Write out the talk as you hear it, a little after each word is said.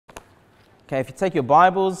Okay, if you take your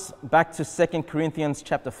Bibles back to 2 Corinthians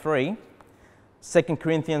chapter 3. 2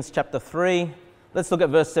 Corinthians chapter 3. Let's look at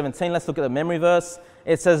verse 17. Let's look at the memory verse.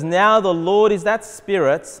 It says, "Now the Lord is that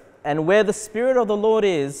Spirit, and where the Spirit of the Lord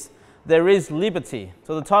is, there is liberty."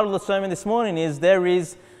 So the title of the sermon this morning is, "There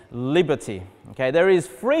is liberty." Okay, there is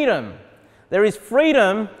freedom. There is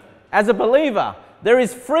freedom as a believer. There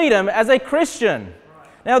is freedom as a Christian.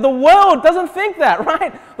 Now, the world doesn't think that,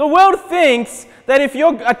 right? The world thinks that if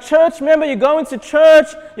you're a church member, you're going to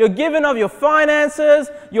church, you're giving of your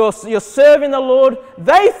finances, you're serving the Lord,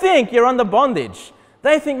 they think you're under bondage.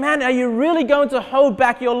 They think, man, are you really going to hold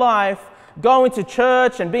back your life going to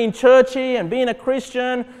church and being churchy and being a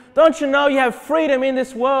Christian? Don't you know you have freedom in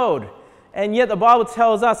this world? And yet the Bible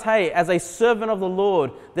tells us, hey, as a servant of the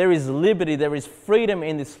Lord, there is liberty, there is freedom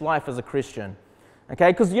in this life as a Christian.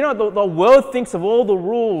 Okay, because you know, the world thinks of all the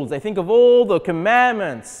rules, they think of all the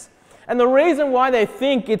commandments. And the reason why they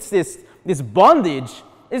think it's this bondage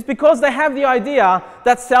is because they have the idea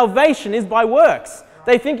that salvation is by works.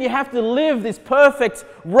 They think you have to live this perfect,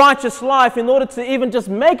 righteous life in order to even just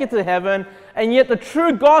make it to heaven. And yet the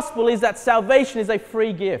true gospel is that salvation is a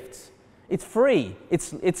free gift. It's free.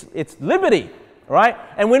 It's liberty, right?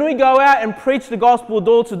 And when we go out and preach the gospel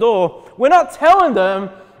door to door, we're not telling them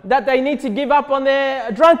that they need to give up on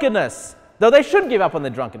their drunkenness, though they should give up on their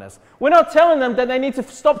drunkenness. We're not telling them that they need to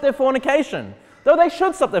stop their fornication, though they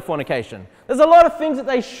should stop their fornication. There's a lot of things that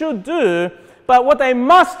they should do, but what they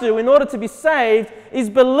must do in order to be saved is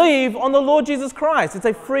believe on the Lord Jesus Christ. It's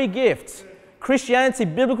a free gift. Christianity,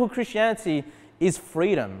 biblical Christianity, is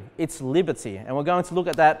freedom. It's liberty. And we're going to look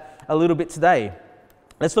at that a little bit today.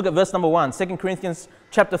 Let's look at verse number 1, 2 Corinthians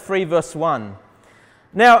chapter 3, verse 1.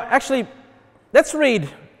 Now, actually, let's read...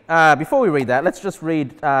 before we read that, let's just read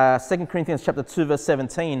 2 Corinthians chapter 2, verse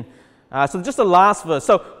 17. So just the last verse.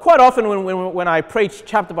 So quite often when I preach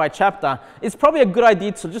chapter by chapter, it's probably a good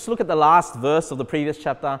idea to just look at the last verse of the previous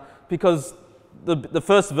chapter, because the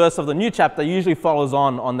first verse of the new chapter usually follows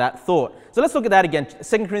on that thought. So let's look at that again.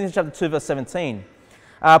 2 Corinthians chapter 2, verse 17.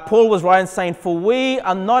 Paul was writing saying, "For we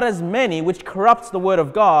are not as many which corrupt the word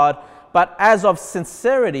of God, but as of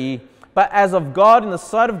sincerity, but as of God, in the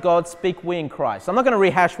sight of God, speak we in Christ." I'm not going to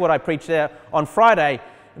rehash what I preached there on Friday,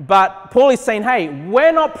 but Paul is saying, hey,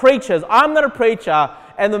 we're not preachers. I'm not a preacher,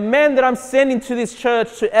 and the men that I'm sending to this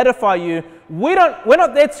church to edify you, we're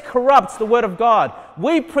not there to corrupt the word of God.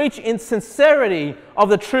 We preach in sincerity of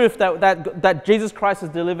the truth that Jesus Christ has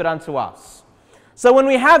delivered unto us. So when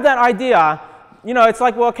we have that idea, you know, it's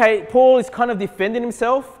like, well, okay, Paul is kind of defending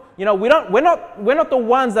himself. You know, we're not the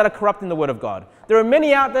ones that are corrupting the word of God. There are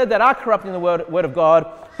many out there that are corrupting the word of God,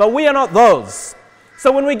 but we are not those.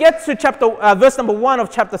 So when we get to verse number 1 of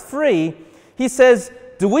chapter 3, he says,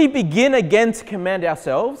 "Do we begin again to commend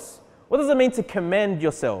ourselves?" What does it mean to commend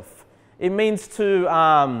yourself? It means to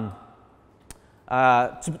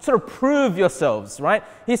sort of prove yourselves, right?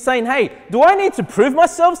 He's saying, hey, do I need to prove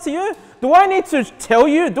myself to you? Do I need to tell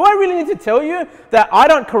you? Do I really need to tell you that I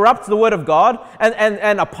don't corrupt the word of God?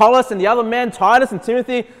 And Apollos and the other men, Titus and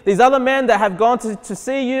Timothy, these other men that have gone to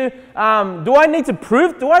see you, do I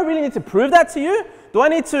really need to prove that to you? Do I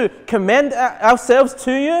need to commend ourselves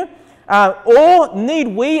to you? Or need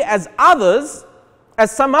we as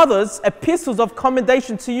some others, epistles of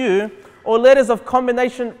commendation to you, or letters of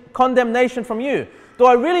condemnation from you? Do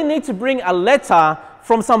I really need to bring a letter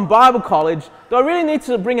from some Bible college? Do I really need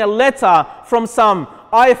to bring a letter from some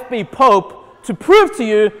IFB Pope to prove to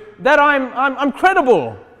you that I'm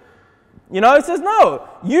credible? You know, it says, no,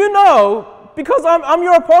 you know, because I'm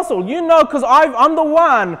your apostle. You know, because I'm the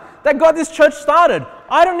one that got this church started.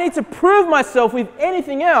 I don't need to prove myself with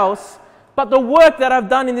anything else but the work that I've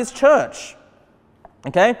done in this church.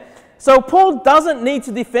 Okay? So Paul doesn't need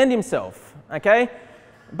to defend himself. Okay?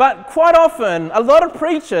 But quite often, a lot of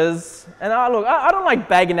preachers, and I don't like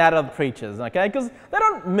bagging out other preachers, okay? Because they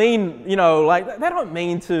don't mean, you know, like, they don't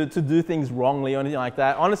mean to do things wrongly or anything like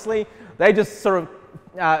that. Honestly, they just sort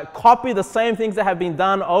of copy the same things that have been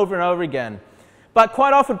done over and over again. But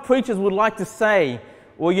quite often, preachers would like to say,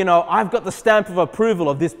 well, you know, I've got the stamp of approval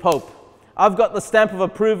of this Pope. I've got the stamp of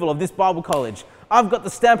approval of this Bible college. I've got the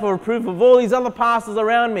stamp of approval of all these other pastors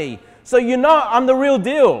around me. So you know I'm the real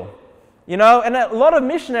deal. You know, and a lot of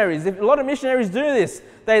missionaries do this.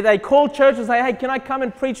 They call churches and say, hey, can I come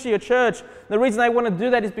and preach to your church? The reason they want to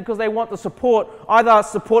do that is because they want the support, either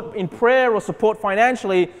support in prayer or support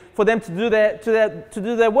financially for them to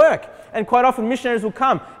do their work. And quite often missionaries will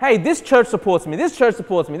come, hey, this church supports me, this church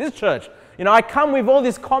supports me, this church. You know, I come with all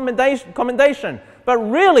this commendation. But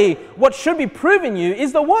really, what should be proving you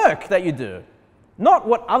is the work that you do, not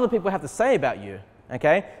what other people have to say about you,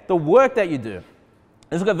 okay? The work that you do.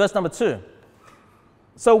 Let's look at verse number 2.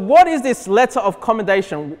 So what is this letter of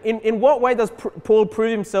commendation? In what way does Paul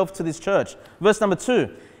prove himself to this church? Verse number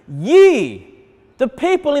 2. Ye, the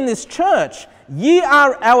people in this church, ye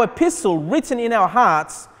are our epistle written in our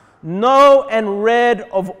hearts, known and read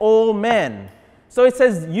of all men. So it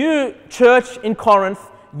says, you, church in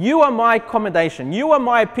Corinth, you are my commendation. You are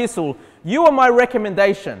my epistle. You are my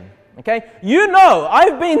recommendation. Okay? You know,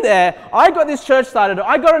 I've been there. I got this church started.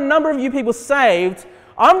 I got a number of you people saved.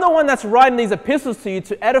 I'm the one that's writing these epistles to you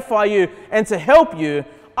to edify you and to help you.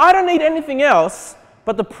 I don't need anything else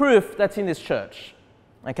but the proof that's in this church.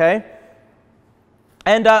 Okay?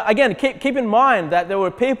 And again, keep in mind that there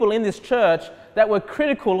were people in this church that were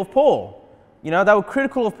critical of Paul. You know, they were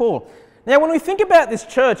critical of Paul. Now, when we think about this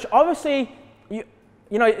church, obviously, you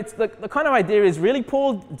know, it's the kind of idea is, really,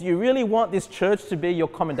 Paul, do you really want this church to be your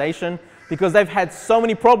commendation? Because they've had so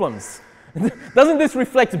many problems. Doesn't this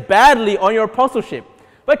reflect badly on your apostleship?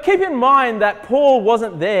 But keep in mind that Paul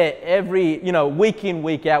wasn't there every, week in,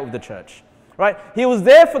 week out with the church, right? He was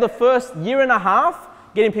there for the first year and a half,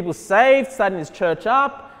 getting people saved, starting his church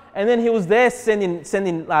up, and then he was there sending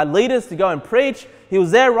leaders to go and preach. He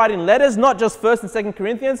was there writing letters, not just 1st and 2nd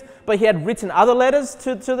Corinthians, but he had written other letters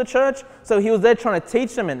to the church. So he was there trying to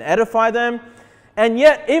teach them and edify them. And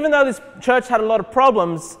yet, even though this church had a lot of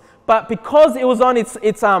problems, but because it was on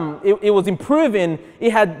it was improving,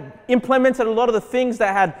 it had implemented a lot of the things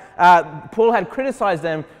that Paul had criticized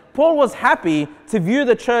them. Paul was happy to view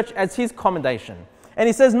the church as his commendation. And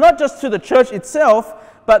he says, not just to the church itself,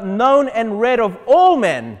 but known and read of all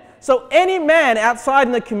men. So any man outside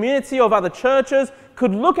in the community of other churches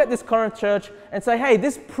could look at this Corinth church and say, hey,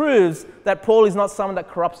 this proves that Paul is not someone that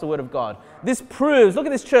corrupts the word of God. This proves, look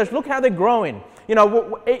at this church, look how they're growing.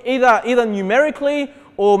 Either numerically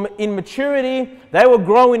or in maturity, they were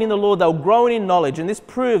growing in the Lord, they were growing in knowledge, and this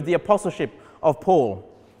proved the apostleship of Paul.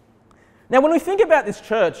 Now, when we think about this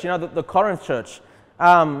church, the Corinth church,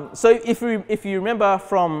 so if you remember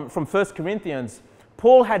from 1 Corinthians,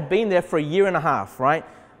 Paul had been there for a year and a half, right?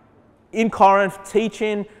 In Corinth,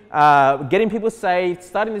 teaching, getting people saved,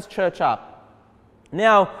 starting this church up.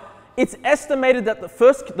 Now, it's estimated that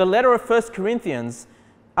the letter of 1 Corinthians,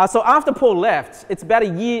 so after Paul left, it's about a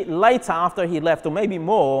year later after he left, or maybe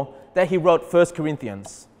more, that he wrote 1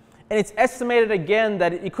 Corinthians. And it's estimated again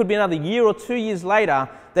that it could be another year or 2 years later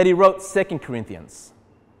that he wrote 2 Corinthians.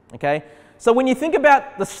 Okay? So when you think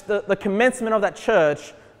about the commencement of that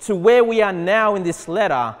church to where we are now in this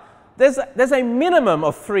letter, there's a minimum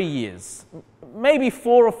of 3 years, maybe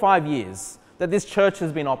 4 or 5 years that this church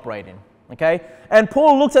has been operating. Okay? And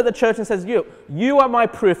Paul looks at the church and says, you are my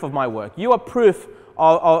proof of my work. You are proof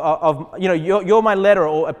of you're my letter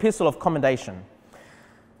or epistle of commendation.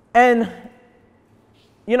 And,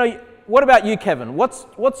 what about you, Kevin?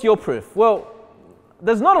 What's your proof? Well,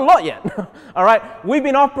 there's not a lot yet. All right? We've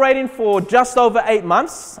been operating for just over 8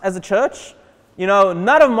 months as a church.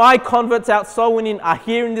 None of my converts out soul winning are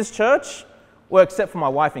here in this church. Well, except for my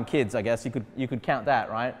wife and kids, I guess. You could count that,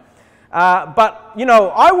 right? But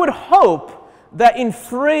I would hope that in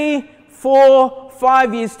 3, 4,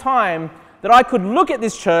 5 years' time, that I could look at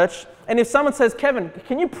this church, and if someone says, Kevin,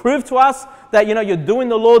 can you prove to us that you're doing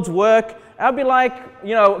the Lord's work? I'll be like,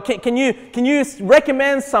 can you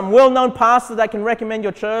recommend some well-known pastor that can recommend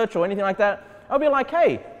your church or anything like that? I'll be like,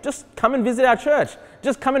 hey, just come and visit our church.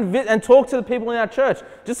 Just come and talk to the people in our church.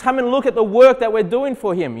 Just come and look at the work that we're doing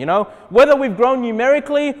for him, Whether we've grown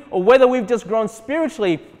numerically or whether we've just grown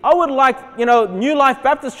spiritually, I would like, New Life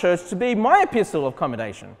Baptist Church to be my epistle of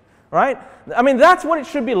commendation, right? I mean, that's what it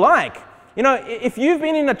should be like. If you've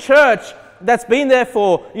been in a church that's been there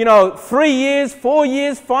for, 3 years, 4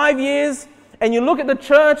 years, 5 years, and you look at the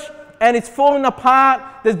church and it's falling apart,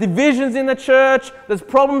 there's divisions in the church, there's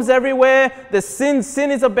problems everywhere, there's sin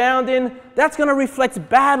is abounding, that's going to reflect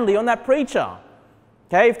badly on that preacher.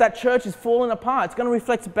 Okay, if that church is falling apart, it's going to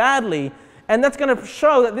reflect badly, and that's going to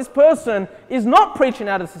show that this person is not preaching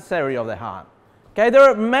out of the sincerity of their heart. Okay, there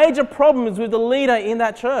are major problems with the leader in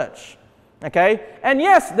that church. Okay, and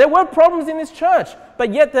yes, there were problems in this church,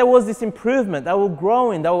 but yet there was this improvement. They were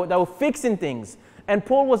growing, they were fixing things, and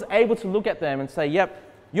Paul was able to look at them and say, yep,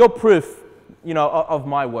 you're proof, of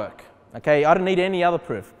my work. Okay, I don't need any other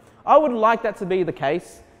proof. I would like that to be the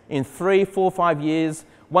case in 3, 4, 5 years,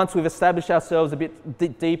 once we've established ourselves a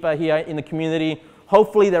bit deeper here in the community.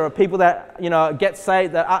 Hopefully there are people that, get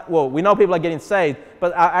saved, we know people are getting saved,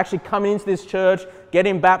 but are actually coming into this church,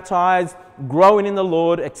 getting baptized, growing in the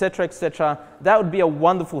Lord, etc., etc. That would be a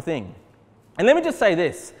wonderful thing. And let me just say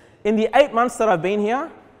this. In the 8 months that I've been here,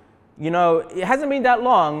 it hasn't been that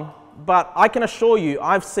long, but I can assure you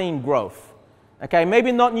I've seen growth. Okay,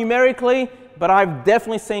 maybe not numerically, but I've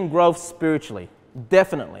definitely seen growth spiritually.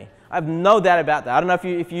 Definitely. I have no doubt about that. I don't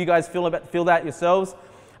know if you guys feel that yourselves,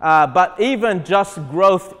 but even just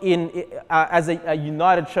growth as a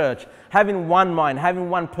united church, having one mind, having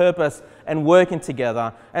one purpose, and working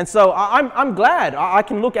together. And so I'm glad I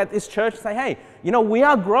can look at this church and say, hey, we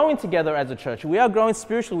are growing together as a church. We are growing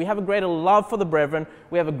spiritually. We have a greater love for the brethren.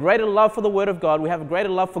 We have a greater love for the Word of God. We have a greater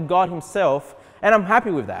love for God Himself, and I'm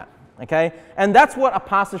happy with that. Okay, and that's what a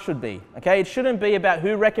pastor should be. Okay, it shouldn't be about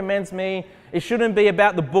who recommends me. It shouldn't be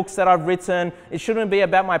about the books that I've written. It shouldn't be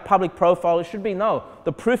about my public profile. It should be, no,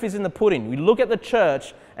 the proof is in the pudding. We look at the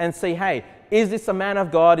church and see, hey, is this a man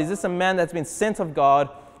of God? Is this a man that's been sent of God?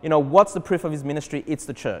 What's the proof of his ministry? It's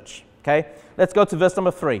the church. Okay, let's go to verse number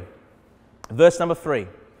 3. Verse number 3.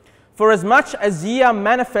 For as much as ye are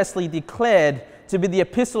manifestly declared to be the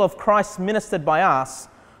epistle of Christ ministered by us,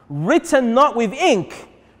 written not with ink,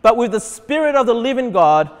 but with the Spirit of the living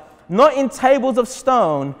God, not in tables of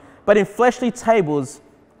stone, but in fleshly tables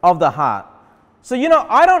of the heart. So,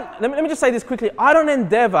 let me just say this quickly. I don't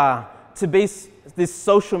endeavor to be this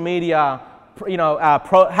social media,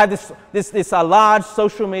 have this large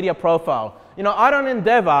social media profile. I don't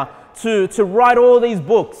endeavor to write all these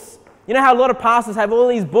books. You know how a lot of pastors have all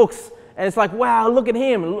these books, and it's like, wow, look at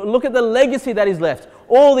him. Look at the legacy that he's left.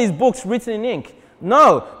 All these books written in ink.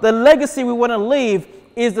 No, the legacy we want to leave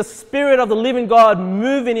is the Spirit of the living God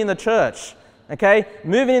moving in the church, okay?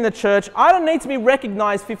 Moving in the church. I don't need to be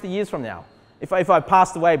recognized 50 years from now if I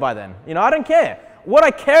passed away by then. I don't care. What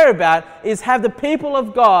I care about is have the people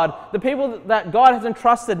of God, the people that God has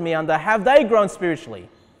entrusted me under, have they grown spiritually?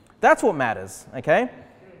 That's what matters, okay?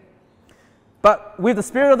 But with the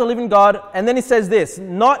Spirit of the living God, and then he says this,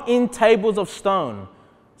 not in tables of stone.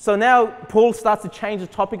 So now Paul starts to change the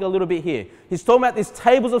topic a little bit here. He's talking about these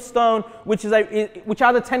tables of stone, which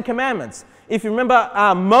are the 10 Commandments. If you remember,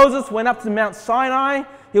 Moses went up to Mount Sinai.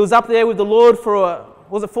 He was up there with the Lord for,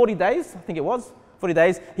 was it 40 days? I think it was 40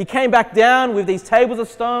 days. He came back down with these tables of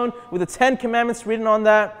stone, with the 10 Commandments written on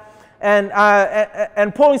that.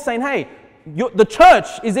 And Paul is saying, hey, the church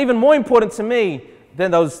is even more important to me than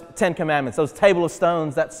those 10 Commandments, those table of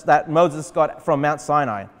stones that Moses got from Mount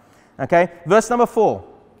Sinai. Okay, verse number 4.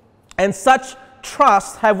 And such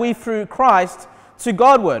trust have we through Christ to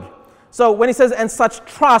Godward. So when he says, and such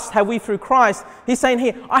trust have we through Christ, he's saying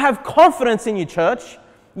here, I have confidence in you, church.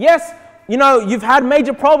 Yes, you've had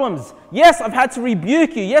major problems. Yes, I've had to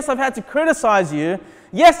rebuke you. Yes, I've had to criticize you.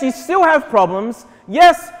 Yes, you still have problems.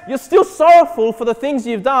 Yes, you're still sorrowful for the things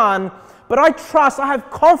you've done. But I have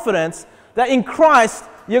confidence that in Christ,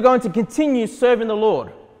 you're going to continue serving the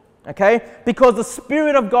Lord. Okay? Because the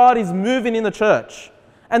Spirit of God is moving in the church.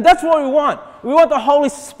 And that's what we want. We want the Holy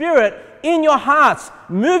Spirit in your hearts,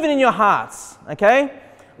 moving in your hearts, okay?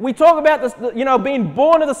 We talk about this, being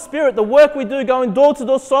born of the Spirit, the work we do, going door to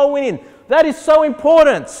door, soul winning. That is so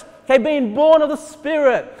important, okay? Being born of the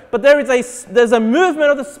Spirit. But there's a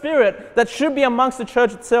movement of the Spirit that should be amongst the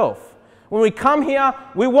church itself. When we come here,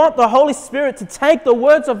 we want the Holy Spirit to take the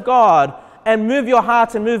words of God and move your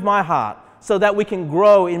heart and move my heart so that we can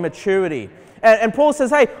grow in maturity. And Paul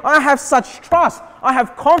says, hey, I have such trust. I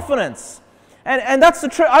have confidence. And that's the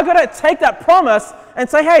truth. I've got to take that promise and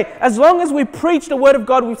say, hey, as long as we preach the Word of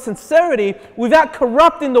God with sincerity, without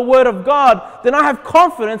corrupting the Word of God, then I have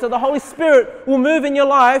confidence that the Holy Spirit will move in your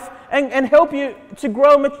life and help you to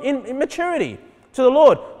grow in maturity to the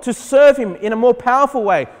Lord, to serve Him in a more powerful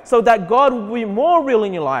way, so that God will be more real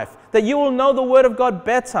in your life, that you will know the Word of God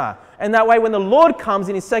better. And that way, when the Lord comes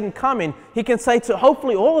in His second coming, He can say to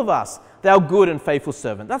hopefully all of us, thou good and faithful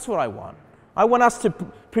servant. That's what I want. I want us to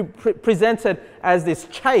present it as this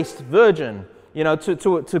chaste virgin,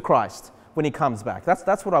 to Christ when He comes back.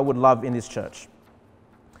 That's what I would love in this church.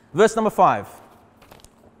 Verse number 5.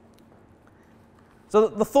 So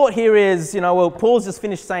the thought here is, Paul's just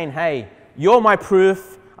finished saying, hey, you're my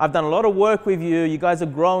proof. I've done a lot of work with you. You guys are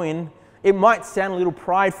growing. It might sound a little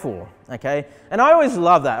prideful, okay? And I always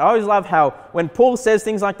love that. I always love how when Paul says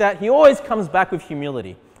things like that, he always comes back with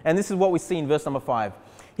humility. And this is what we see in verse number 5.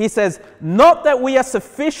 He says, not that we are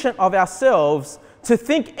sufficient of ourselves to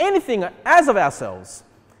think anything as of ourselves.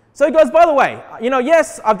 So he goes, by the way,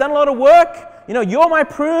 yes, I've done a lot of work. You're my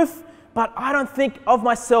proof, but I don't think of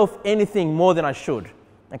myself anything more than I should.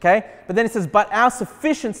 Okay? But then it says, but our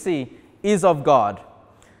sufficiency is of God.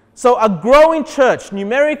 So a growing church,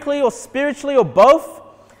 numerically or spiritually or both,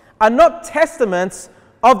 are not testaments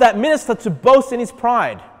of that minister to boast in his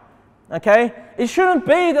pride. Okay? It shouldn't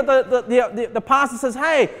be that the pastor says,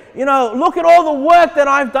 hey, look at all the work that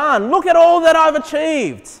I've done. Look at all that I've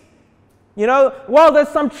achieved. While there's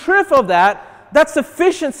some truth of that, that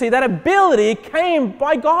sufficiency, that ability came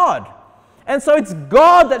by God. And so it's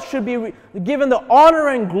God that should be given the honor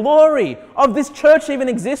and glory of this church even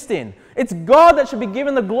existing. It's God that should be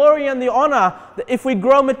given the glory and the honor if we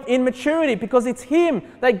grow in maturity, because it's Him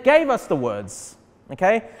that gave us the words.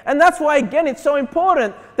 Okay? And that's why, again, it's so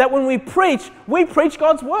important that when we preach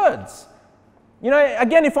God's words. You know,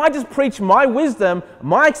 again, if I just preach my wisdom,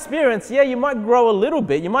 my experience, yeah, you might grow a little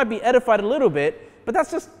bit, you might be edified a little bit, but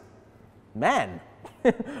that's just man.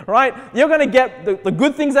 Right? You're going to get the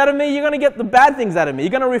good things out of me, you're going to get the bad things out of me. You're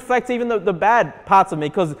going to reflect even the bad parts of me,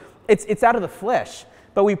 because it's out of the flesh.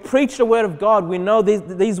 But we preach the word of God. We know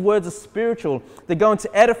these words are spiritual. They're going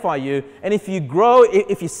to edify you. And if you grow,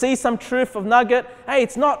 if you see some truth of nugget, hey,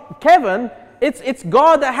 it's not Kevin. It's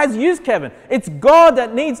God that has used Kevin. It's God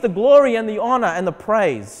that needs the glory and the honor and the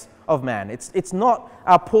praise of man. It's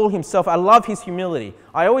not Paul himself. I love his humility.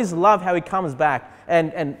 I always love how he comes back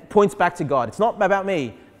and points back to God. It's not about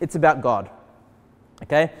me. It's about God.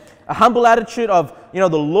 Okay? A humble attitude of, the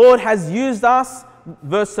Lord has used us,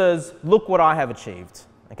 versus look what I have achieved.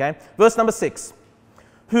 Okay? Verse number 6.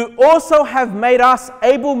 Who also have made us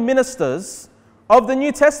able ministers of the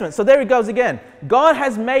New Testament. So there it goes again. God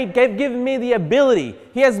has given me the ability.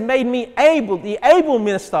 He has made me the able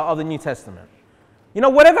minister of the New Testament.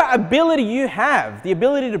 Whatever ability you have, the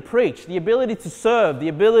ability to preach, the ability to serve, the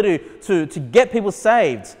ability to get people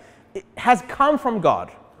saved, it has come from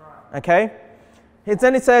God. Okay? And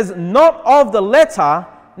then it says, not of the letter.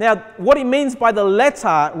 Now, what he means by the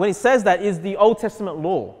letter, when he says that, is the Old Testament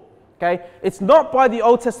law. Okay? It's not by the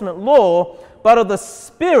Old Testament law, but of the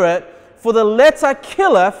Spirit, for the letter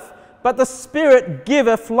killeth, but the Spirit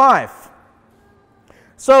giveth life.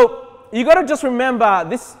 So, you got to just remember,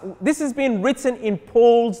 this has been written in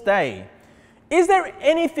Paul's day. Is there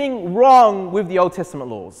anything wrong with the Old Testament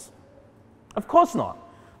laws? Of course not.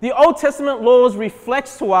 The Old Testament laws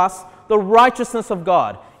reflects to us the righteousness of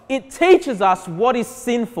God. It teaches us what is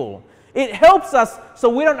sinful. It helps us so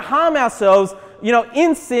we don't harm ourselves,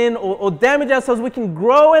 in sin or damage ourselves. We can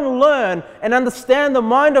grow and learn and understand the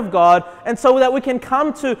mind of God, and so that we can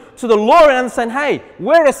come to the Lord and understand, hey,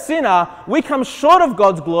 we're a sinner. We come short of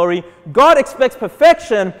God's glory. God expects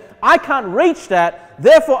perfection. I can't reach that.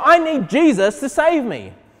 Therefore, I need Jesus to save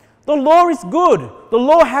me. The law is good. The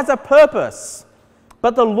law has a purpose.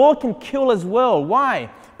 But the law can kill as well. Why?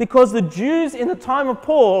 Because the Jews in the time of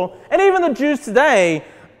Paul, and even the Jews today,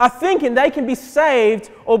 are thinking they can be saved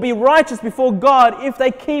or be righteous before God if they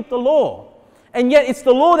keep the law. And yet it's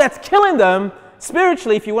the law that's killing them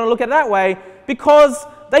spiritually, if you want to look at it that way, because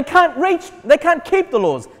they can't keep the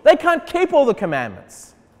laws. They can't keep all the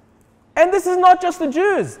commandments. And this is not just the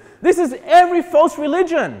Jews. This is every false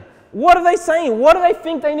religion. What are they saying? What do they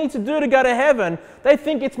think they need to do to go to heaven? They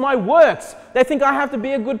think it's my works. They think I have to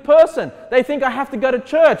be a good person. They think I have to go to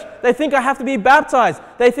church. They think I have to be baptized.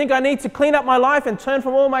 They think I need to clean up my life and turn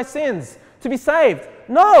from all my sins to be saved.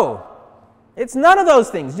 No, it's none of those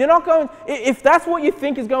things. You're not going. If that's what you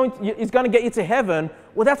think is going to get you to heaven,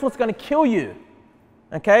 well, that's what's going to kill you.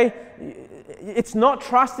 Okay? It's not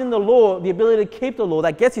trust in the law, the ability to keep the law,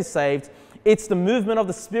 that gets you saved. It's the movement of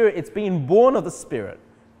the Spirit. It's being born of the Spirit.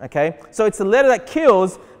 Okay, so it's the letter that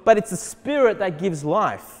kills, but it's the Spirit that gives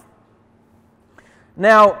life.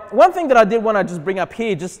 Now, one thing that I did want to just bring up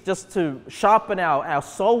here, just to sharpen our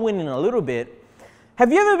soul winning a little bit.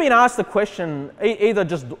 Have you ever been asked the question, either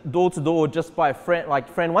just door to door or just by a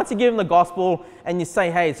friend, once you give them the gospel and you say,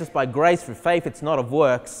 hey, it's just by grace through faith, it's not of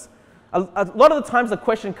works. A lot of the times the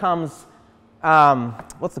question comes,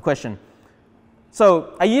 what's the question?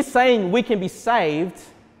 So, are you saying we can be saved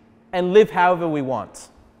and live however we want?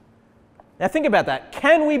 Now think about that.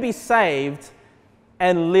 Can we be saved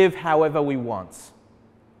and live however we want?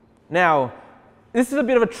 Now, this is a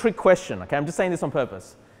bit of a trick question, okay? I'm just saying this on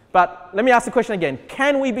purpose. But let me ask the question again.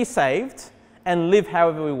 Can we be saved and live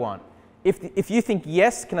however we want? If you think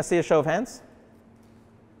yes, can I see a show of hands?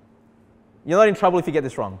 You're not in trouble if you get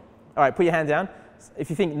this wrong. All right, put your hand down. If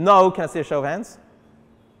you think no, can I see a show of hands?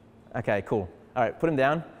 Okay, cool. All right, put them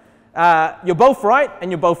down. You're both right and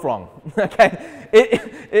you're both wrong. Okay,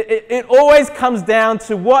 it always comes down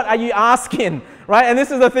to what are you asking, right? And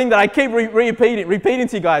this is the thing that I keep repeating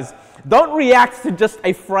to you guys. Don't react to just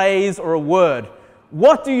a phrase or a word.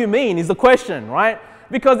 What do you mean is the question, right?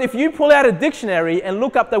 Because if you pull out a dictionary and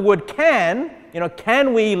look up the word can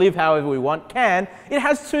we live however we want? Can, it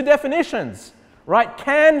has two definitions, right?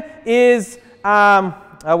 Can is, did I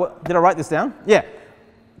write this down? Yeah.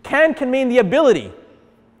 Can mean the ability.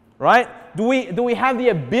 Right? Do we have the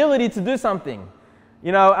ability to do something?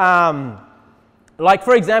 Like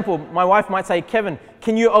for example, my wife might say, Kevin,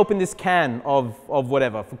 can you open this can of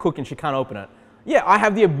whatever for cooking? She can't open it. Yeah, I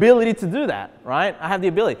have the ability to do that, right? I have the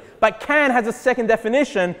ability. But can has a second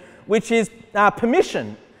definition, which is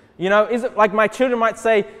permission. You know, is it like my children might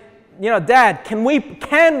say, you know, Dad, can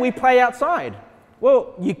we play outside?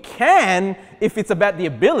 Well, you can if it's about the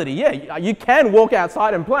ability. Yeah, you can walk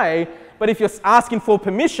outside and play, but if you're asking for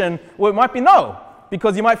permission, well, it might be no,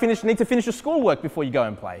 because you might need to finish your schoolwork before you go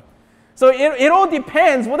and play. So it all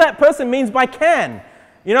depends what that person means by can.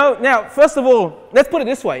 You know, now, first of all, let's put it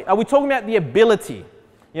this way. Are we talking about the ability?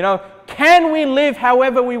 You know, can we live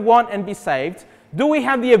however we want and be saved? Do we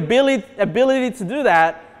have the ability to do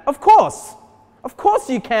that? Of course. Of course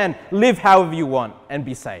you can live however you want and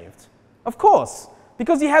be saved. Of course.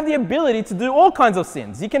 Because you have the ability to do all kinds of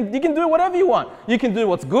sins. You can do whatever you want. You can do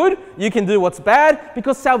what's good. You can do what's bad.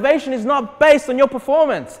 Because salvation is not based on your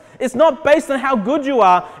performance. It's not based on how good you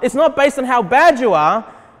are. It's not based on how bad you are.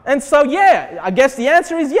 And so, yeah, I guess the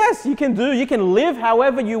answer is yes, you can live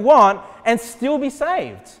however you want and still be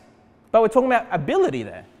saved. But we're talking about ability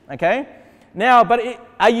there, okay? Now,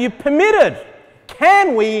 are you permitted?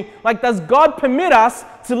 Can we, does God permit us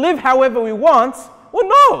to live however we want? Well,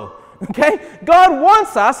 no, okay? God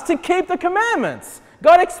wants us to keep the commandments.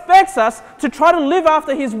 God expects us to try to live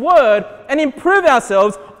after His word and improve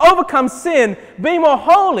ourselves, overcome sin, be more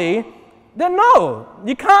holy. Then no,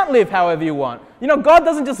 you can't live however you want. You know, God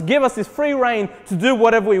doesn't just give us this free reign to do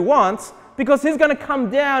whatever we want, because He's going to come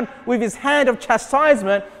down with His hand of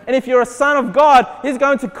chastisement, and if you're a son of God, He's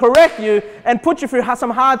going to correct you and put you through some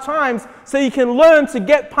hard times so you can learn to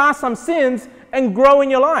get past some sins and grow in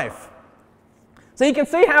your life. So you can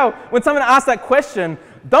see how when someone asks that question,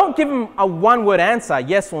 don't give them a one-word answer,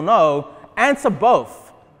 yes or no. Answer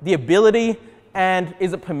both, the ability and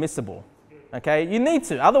is it permissible. Okay, you need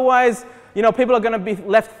to. Otherwise, you know, people are going to be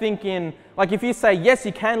left thinking, like if you say, yes,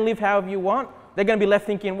 you can live however you want, they're going to be left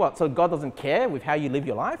thinking, what, so God doesn't care with how you live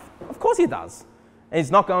your life? Of course He does. And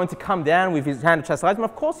He's not going to come down with His hand of chastisement?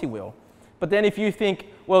 Of course He will. But then if you think,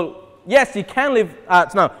 well, yes, you can live,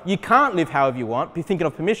 no, you can't live however you want, be thinking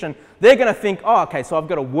of permission, they're going to think, oh, okay, so I've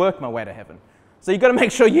got to work my way to heaven. So you've got to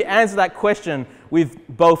make sure you answer that question with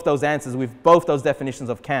both those answers, with both those definitions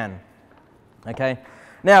of can. Okay?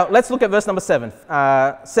 Now, let's look at verse number 7.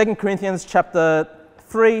 2 Corinthians chapter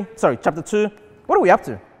 2. What are we up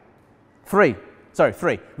to? 3.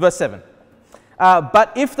 Verse 7.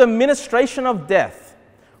 But if the ministration of death,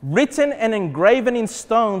 written and engraven in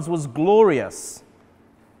stones, was glorious,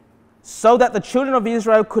 so that the children of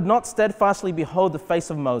Israel could not steadfastly behold the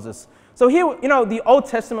face of Moses. So here, you know, the Old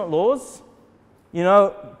Testament laws, you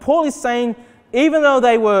know, Paul is saying, even though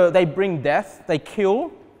they bring death, they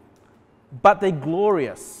kill, but they're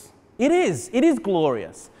glorious. It is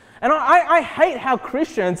glorious. And I hate how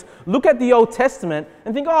Christians look at the Old Testament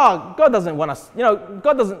and think, oh, God doesn't want us, you know,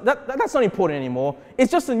 God doesn't, that's not important anymore.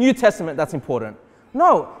 It's just the New Testament that's important.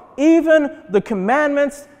 No, even the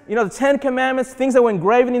commandments, you know, the 10 Commandments, things that were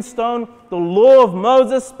engraven in stone, the law of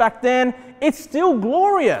Moses back then, it's still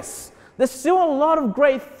glorious. There's still a lot of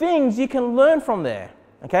great things you can learn from there,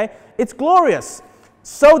 okay? It's glorious.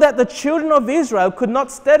 So that the children of Israel could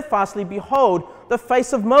not steadfastly behold the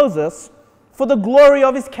face of Moses for the glory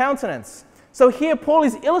of his countenance. So here Paul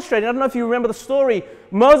is illustrating, I don't know if you remember the story,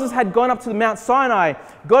 Moses had gone up to the Mount Sinai,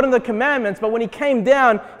 got him the commandments, but when he came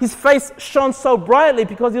down, his face shone so brightly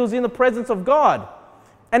because he was in the presence of God.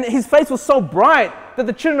 And his face was so bright that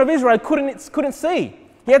the children of Israel couldn't see.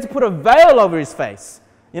 He had to put a veil over his face.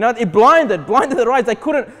 You know, it blinded their eyes. They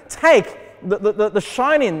couldn't take the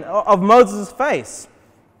shining of Moses' face.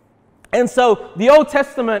 And so the Old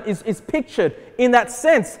Testament is pictured in that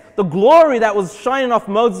sense. The glory that was shining off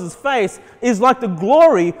Moses' face is like the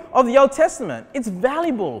glory of the Old Testament. It's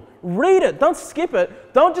valuable. Read it. Don't skip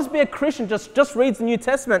it. Don't just be a Christian, just read the New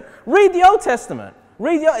Testament. Read the Old Testament.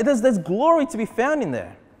 There's glory to be found in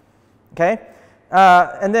there. Okay?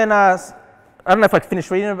 And then, I don't know if I can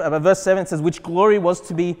finish reading it, but verse 7 says, which glory was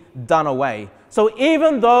to be done away. So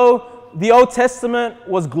even though the Old Testament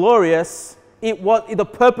was glorious, the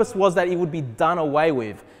purpose was that it would be done away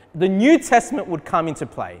with. The New Testament would come into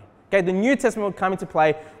play. Okay, the New Testament would come into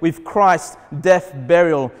play with Christ's death,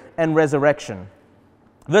 burial, and resurrection.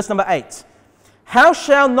 Verse number 8. How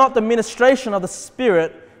shall not the ministration of the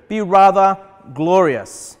Spirit be rather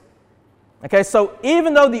glorious? Okay, so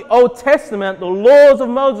even though the Old Testament, the laws of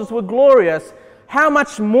Moses were glorious, how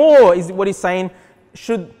much more is what he's saying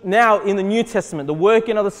should now in the New Testament, the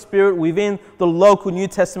working of the Spirit within the local New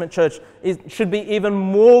Testament church should be even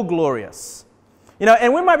more glorious. You know,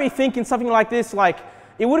 and we might be thinking something like this, like,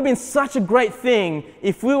 It would have been such a great thing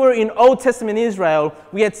if we were in Old Testament Israel.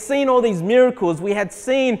 We had seen all these miracles. We had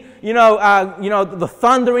seen, the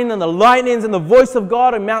thundering and the lightnings and the voice of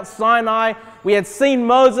God on Mount Sinai. We had seen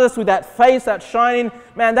Moses with that face, that shining.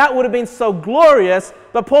 Man, that would have been so glorious.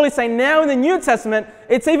 But Paul is saying now in the New Testament,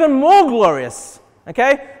 it's even more glorious.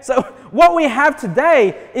 Okay? So what we have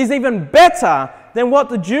today is even better than what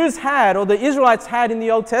the Jews had or the Israelites had in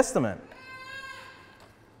the Old Testament.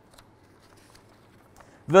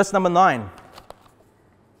 Verse number 9.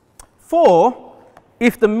 For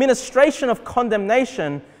if the ministration of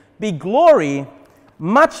condemnation be glory,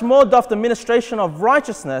 much more doth the ministration of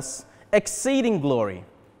righteousness exceeding glory.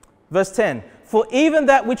 Verse 10. For even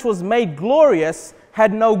that which was made glorious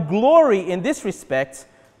had no glory in this respect,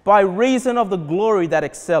 by reason of the glory that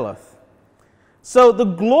excelleth. So the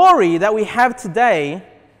glory that we have today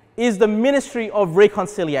is the ministry of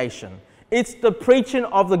reconciliation. It's the preaching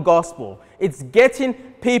of the gospel. It's getting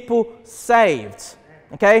people saved.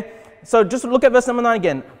 Okay? So just look at verse number 9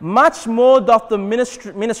 again. Much more doth the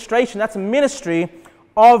ministration, that's a ministry,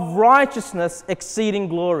 of righteousness exceeding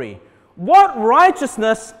glory. What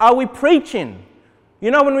righteousness are we preaching?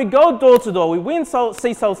 When we go door to door, we win souls,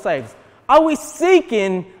 see souls saved. Are we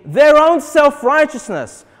seeking their own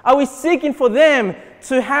self-righteousness? Are we seeking for them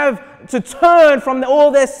to turn from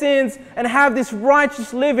all their sins and have this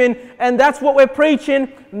righteous living, and that's what we're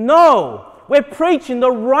preaching? No. We're preaching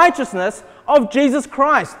the righteousness of Jesus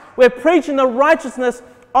Christ. We're preaching the righteousness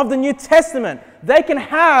of the New Testament. They can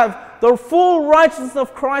have the full righteousness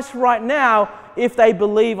of Christ right now if they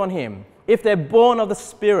believe on Him, if they're born of the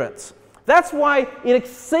Spirit. That's why it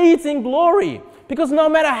exceeds in glory. Because no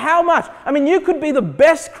matter how much, you could be the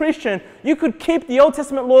best Christian, you could keep the Old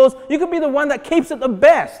Testament laws, you could be the one that keeps it the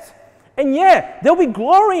best. And yeah, there'll be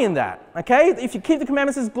glory in that, okay? If you keep the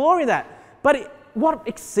commandments, there's glory in that. But what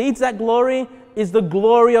exceeds that glory is the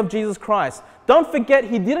glory of Jesus Christ. Don't forget,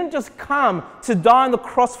 He didn't just come to die on the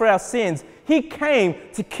cross for our sins. He came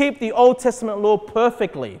to keep the Old Testament law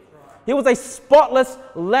perfectly. He was a spotless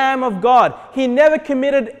Lamb of God. He never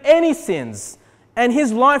committed any sins. And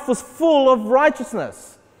His life was full of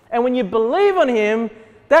righteousness. And when you believe on Him,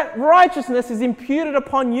 that righteousness is imputed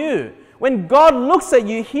upon you. When God looks at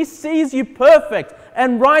you, He sees you perfect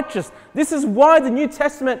and righteous. This is why the New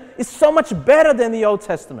Testament is so much better than the Old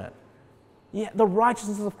Testament. Yeah, the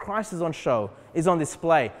righteousness of Christ is on show, is on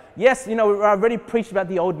display. Yes, we've already preached about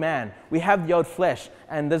the old man. We have the old flesh,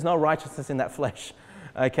 and there's no righteousness in that flesh.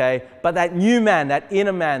 Okay? But that new man, that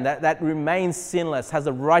inner man, that remains sinless, has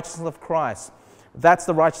the righteousness of Christ. That's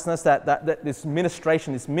the righteousness that this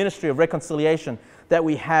ministration, this ministry of reconciliation that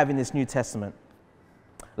we have in this New Testament.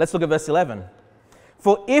 Let's look at verse 11.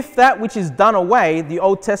 For if that which is done away, the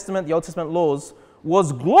Old Testament laws,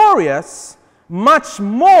 was glorious, much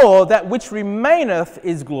more that which remaineth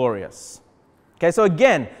is glorious. Okay, so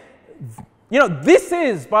again, this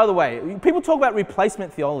is, by the way, people talk about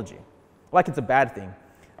replacement theology like it's a bad thing.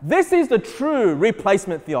 This is the true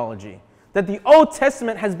replacement theology, that the Old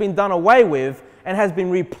Testament has been done away with and has been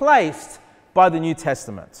replaced by the New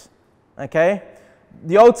Testament. Okay?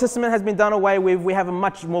 The Old Testament has been done away with. We have a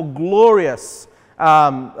much more glorious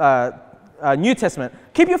New Testament.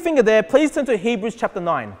 Keep your finger there. Please turn to Hebrews chapter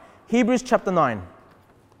 9. Hebrews chapter 9.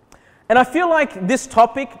 And I feel like this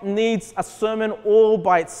topic needs a sermon all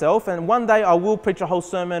by itself. And one day I will preach a whole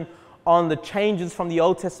sermon on the changes from the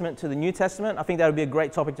Old Testament to the New Testament. I think that would be a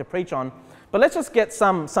great topic to preach on. But let's just get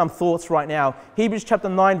some thoughts right now. Hebrews chapter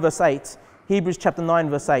 9 verse 8. Hebrews chapter 9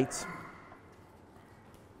 verse 8.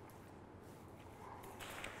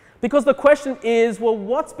 Because the question is, well,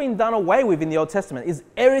 what's been done away with in the Old Testament? Is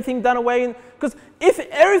everything done away? Because if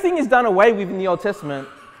everything is done away with in the Old Testament,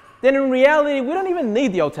 then in reality, we don't even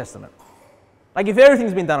need the Old Testament. Like if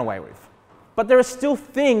everything's been done away with. But there are still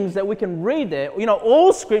things that we can read there.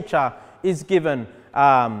 All Scripture is given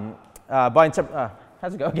by interpretation.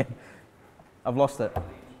 How's it go again? I've lost it.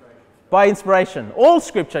 By inspiration. All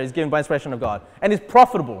Scripture is given by inspiration of God and is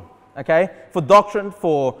profitable, okay? For doctrine,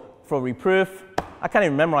 for reproof. I can't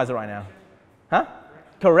even memorize it right now. Huh?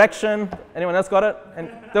 Correction. Anyone else got it? And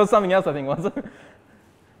there was something else I think, wasn't it?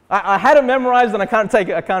 I had it memorized and I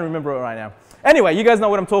can't remember it right now. Anyway, you guys know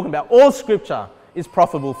what I'm talking about. All Scripture is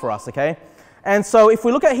profitable for us, okay? And so if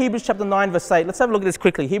we look at Hebrews chapter 9 verse 8, let's have a look at this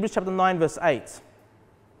quickly. Hebrews chapter 9 verse 8.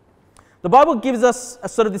 The Bible gives us a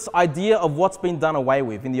sort of this idea of what's been done away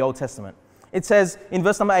with in the Old Testament. It says in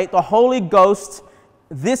verse number 8, the Holy Ghost,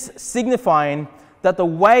 this signifying that the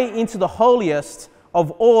way into the holiest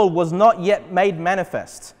of all was not yet made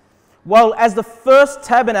manifest, while as the first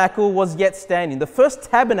tabernacle was yet standing. The first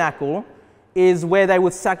tabernacle is where they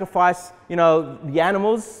would sacrifice, the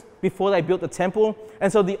animals before they built the temple.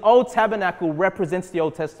 And so the old tabernacle represents the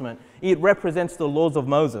Old Testament. It represents the laws of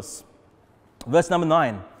Moses. Verse number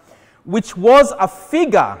 9, which was a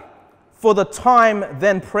figure for the time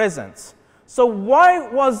then present. So why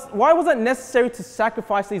was it necessary to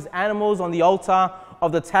sacrifice these animals on the altar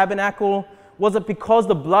of the tabernacle? Was it because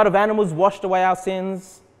the blood of animals washed away our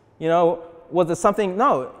sins? Was it something?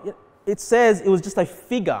 No, it says it was just a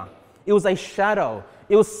figure. It was a shadow.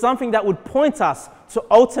 It was something that would point us to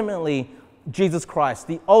ultimately Jesus Christ,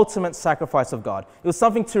 the ultimate sacrifice of God. It was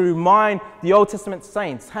something to remind the Old Testament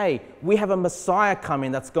saints, hey, we have a Messiah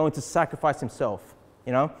coming that's going to sacrifice himself.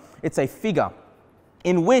 It's a figure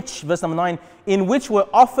in which, verse number 9, in which were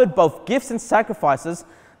offered both gifts and sacrifices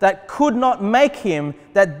that could not make him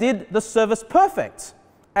that did the service perfect,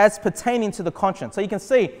 as pertaining to the conscience. So you can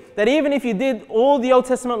see that even if you did all the Old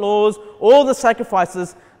Testament laws, all the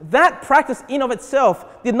sacrifices, that practice in of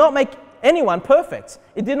itself did not make anyone perfect.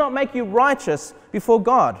 It did not make you righteous before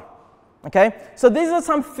God. Okay? So these are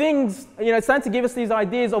some things, it's starting to give us these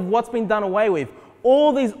ideas of what's been done away with.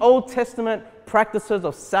 All these Old Testament practices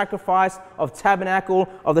of sacrifice, of tabernacle,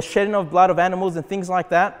 of the shedding of blood of animals and things like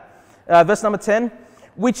that. Verse number 10,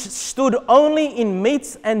 which stood only in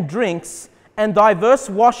meats and drinks and diverse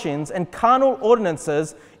washings and carnal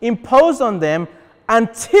ordinances imposed on them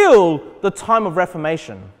until the time of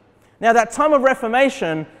Reformation. Now that time of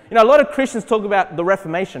Reformation, a lot of Christians talk about the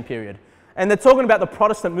Reformation period, and they're talking about the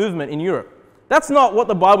Protestant movement in Europe. That's not what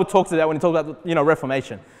the Bible talks about when it talks about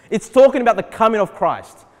Reformation. It's talking about the coming of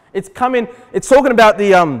Christ. It's talking about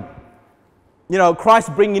the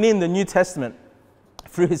Christ bringing in the New Testament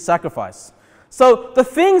through his sacrifice. So the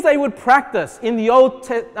things they would practice in the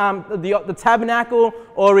the tabernacle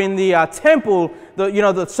or in the temple,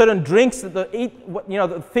 the certain drinks that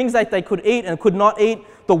the things that they could eat and could not eat,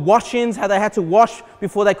 the washings, how they had to wash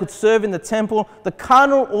before they could serve in the temple, the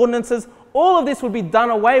carnal ordinances, all of this would be done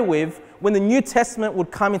away with when the New Testament would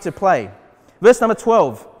come into play. Verse number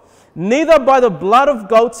 12, neither by the blood of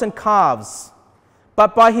goats and calves,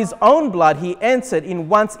 but by his own blood he entered in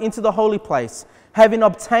once into the holy place, having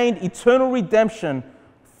obtained eternal redemption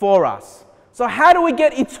for us. So how do we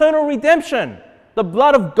get eternal redemption? The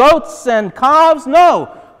blood of goats and calves?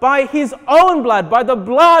 No, by his own blood, by the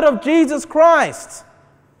blood of Jesus Christ.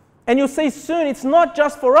 And you'll see soon, it's not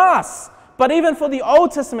just for us, but even for the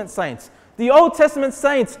Old Testament saints. The Old Testament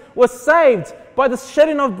saints were saved by the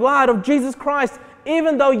shedding of blood of Jesus Christ,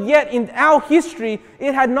 even though yet in our history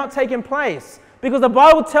it had not taken place. Because the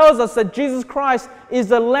Bible tells us that Jesus Christ is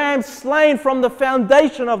the Lamb slain from the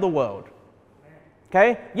foundation of the world.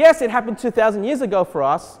 Okay? Yes, it happened 2,000 years ago for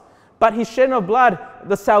us, but his shedding of blood,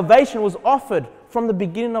 the salvation was offered from the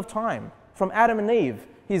beginning of time. From Adam and Eve,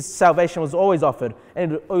 his salvation was always offered,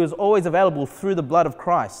 and it was always available through the blood of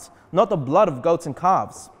Christ, not the blood of goats and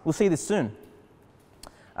calves. We'll see this soon.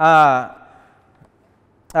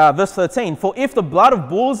 Verse 13, for if the blood of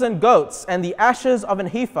bulls and goats and the ashes of an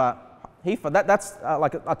heifer, that's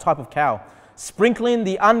like a type of cow, sprinkling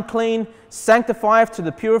the unclean, sanctifieth to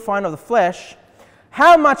the purifying of the flesh,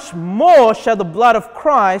 how much more shall the blood of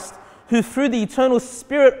Christ, who through the eternal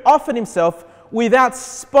Spirit offered himself without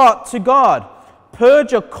spot to God,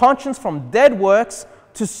 purge your conscience from dead works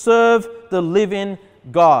to serve the living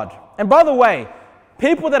God. And by the way,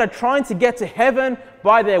 people that are trying to get to heaven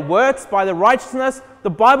by their works, by their righteousness, the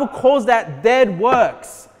Bible calls that dead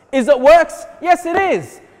works. Is it works? Yes, it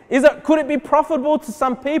is. Could it be profitable to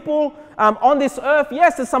some people on this earth?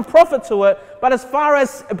 Yes, there's some profit to it. But as far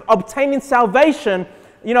as obtaining salvation,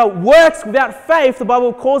 works without faith, the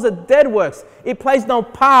Bible calls it dead works. It plays no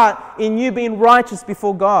part in you being righteous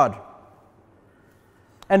before God.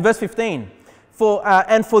 And verse 15,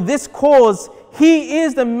 and for this cause he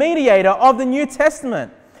is the mediator of the New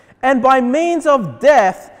Testament, and by means of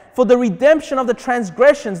death for the redemption of the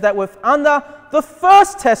transgressions that were under the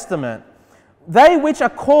first testament, they which are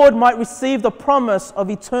called might receive the promise of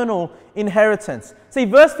eternal inheritance. See,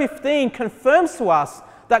 verse 15 confirms to us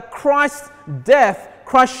that Christ's death,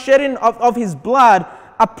 Christ's shedding of his blood,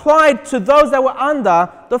 applied to those that were under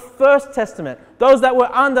the first testament, those that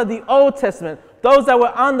were under the Old Testament, those that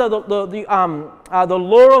were under the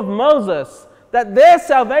law of Moses, that their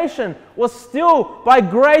salvation was still by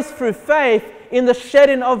grace through faith in the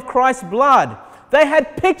shedding of Christ's blood. They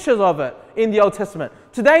had pictures of it in the Old Testament.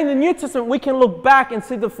 Today in the New Testament, we can look back and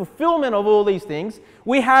see the fulfillment of all these things.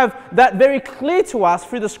 We have that very clear to us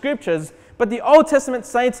through the Scriptures, but the Old Testament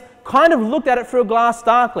saints kind of looked at it through a glass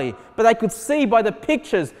darkly, but they could see by the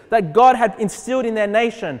pictures that God had instilled in their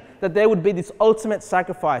nation that there would be this ultimate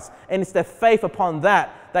sacrifice, and it's their faith upon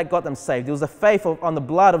that got them saved. It was the faith on the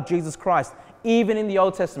blood of Jesus Christ even in the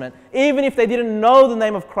Old Testament. Even if they didn't know the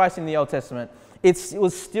name of Christ in the Old Testament, it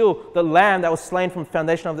was still the Lamb that was slain from the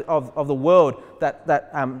foundation of the world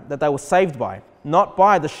that they were saved by, not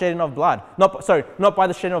by the shedding of blood. Not by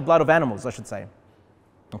the shedding of blood of animals, I should say.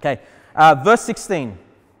 Okay, verse 16.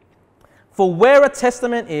 For where a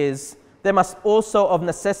testament is, there must also of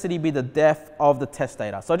necessity be the death of the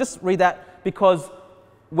testator. So just read that, because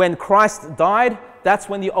when Christ died, that's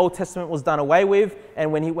when the Old Testament was done away with,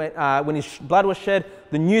 and when his blood was shed,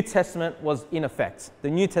 the New Testament was in effect. The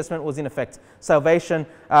New Testament was in effect. Salvation,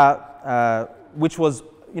 which was,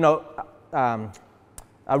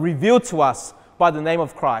 revealed to us by the name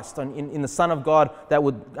of Christ, in the Son of God that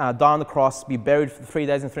would die on the cross, be buried for 3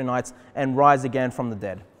 days and 3 nights, and rise again from the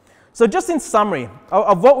dead. So just in summary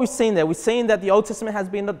of what we've seen there, we've seen that the Old Testament has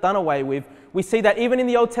been done away with. We see that even in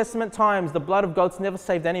the Old Testament times, the blood of goats never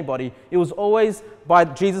saved anybody. It was always by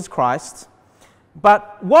Jesus Christ.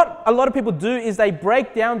 But what a lot of people do is they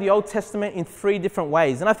break down the Old Testament in 3 different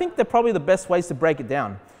ways. And I think they're probably the best ways to break it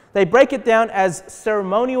down. They break it down as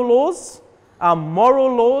ceremonial laws,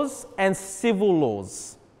 moral laws, and civil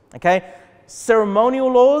laws. Okay? Ceremonial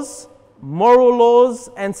laws, moral laws,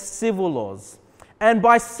 and civil laws. And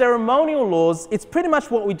by ceremonial laws, it's pretty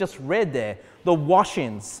much what we just read there. The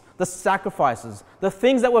washings, the sacrifices, the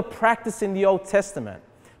things that were practiced in the Old Testament.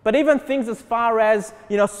 But even things as far as,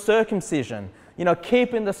 circumcision,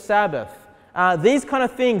 keeping the Sabbath, these kind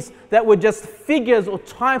of things that were just figures or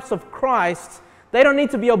types of Christ, they don't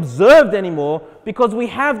need to be observed anymore, because we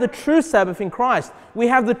have the true Sabbath in Christ. We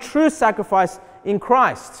have the true sacrifice in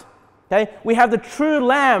Christ. Okay? We have the true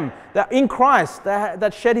Lamb that in Christ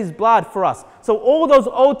that shed his blood for us. So all those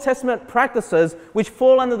Old Testament practices which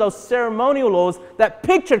fall under those ceremonial laws that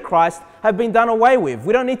pictured Christ have been done away with.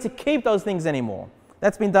 We don't need to keep those things anymore.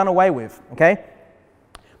 That's been done away with. Okay?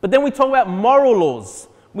 But then we talk about moral laws.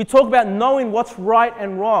 We talk about knowing what's right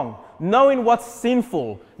and wrong, knowing what's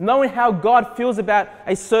sinful, knowing how God feels about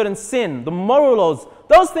a certain sin. The moral laws,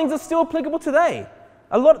 those things are still applicable today.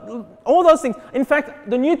 All those things. In fact,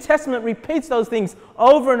 the New Testament repeats those things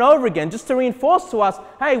over and over again, just to reinforce to us,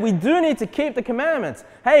 hey, we do need to keep the commandments.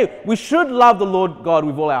 Hey, we should love the Lord God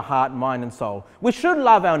with all our heart, mind, and soul. We should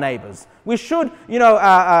love our neighbors. We should,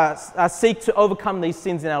 seek to overcome these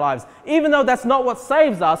sins in our lives. Even though that's not what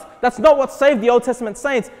saves us, that's not what saved the Old Testament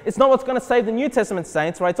saints. It's not what's going to save the New Testament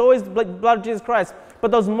saints, right? It's always the blood of Jesus Christ. But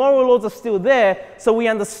those moral laws are still there, so we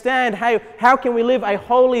understand how can we live a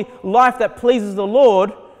holy life that pleases the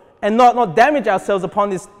Lord and not damage ourselves upon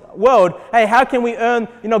this world. Hey, how can we earn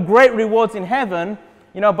great rewards in heaven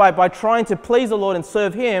by trying to please the Lord and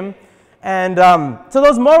serve Him? And so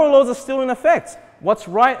those moral laws are still in effect. What's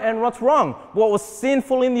right and what's wrong. What was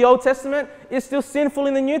sinful in the Old Testament is still sinful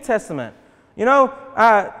in the New Testament.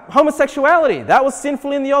 Homosexuality, that was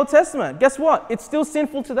sinful in the Old Testament. Guess what? It's still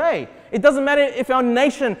sinful today. It doesn't matter if our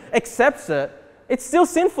nation accepts it. It's still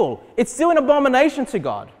sinful. It's still an abomination to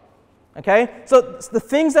God. Okay? So the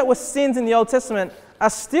things that were sins in the Old Testament are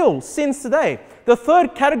still sins today. The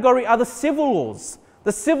third category are the civil laws.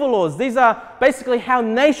 The civil laws, these are basically how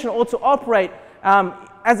nation ought to operate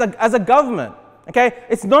as a government. Okay?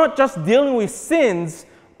 It's not just dealing with sins,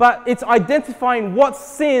 but it's identifying what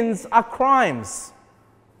sins are crimes.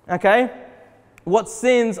 Okay? What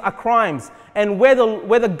sins are crimes, and where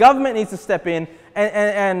the government needs to step in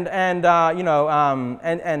and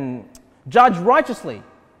judge righteously.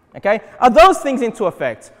 Okay? Are those things into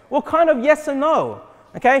effect? Well, kind of yes and no.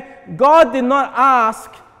 Okay? God did not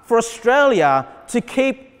ask for Australia to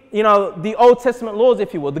keep the Old Testament laws,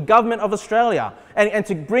 if you will, the government of Australia, and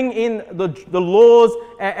to bring in the laws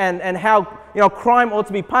and how crime ought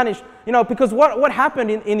to be punished. Because what happened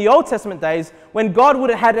in the Old Testament days, when God would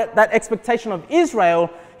have had that expectation of Israel,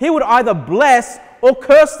 He would either bless or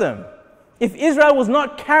curse them. If Israel was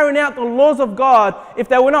not carrying out the laws of God, if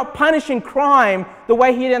they were not punishing crime the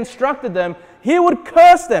way He had instructed them, He would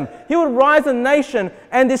curse them. He would rise a nation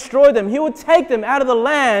and destroy them. He would take them out of the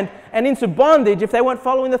land and into bondage if they weren't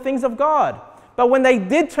following the things of God. But when they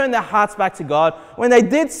did turn their hearts back to God, when they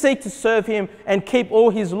did seek to serve Him and keep all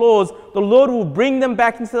His laws, the Lord will bring them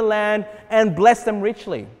back into the land and bless them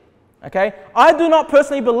richly. Okay? I do not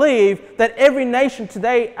personally believe that every nation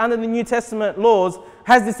today under the New Testament laws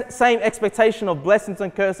has this same expectation of blessings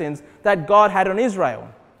and cursings that God had on Israel.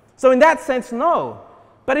 So in that sense, no.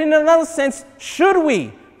 But in another sense, should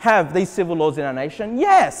we have these civil laws in our nation?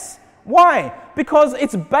 Yes. Why? Because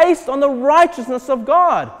it's based on the righteousness of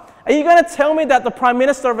God. Are you going to tell me that the Prime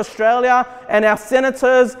Minister of Australia and our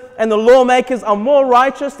senators and the lawmakers are more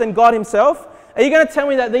righteous than God Himself? Are you going to tell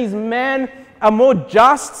me that these men are more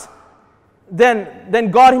just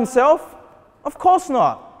than God Himself? Of course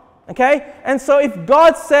not. Okay? And so if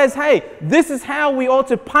God says, hey, this is how we ought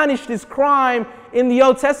to punish this crime in the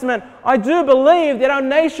Old Testament, I do believe that our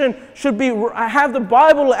nation should have the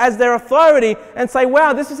Bible as their authority and say,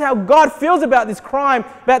 wow, this is how God feels about this crime,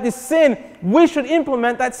 about this sin. We should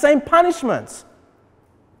implement that same punishment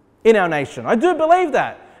in our nation. I do believe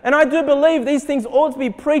that. And I do believe these things ought to be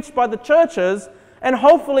preached by the churches, and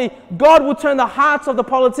hopefully God will turn the hearts of the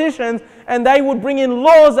politicians and they would bring in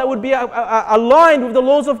laws that would be aligned with the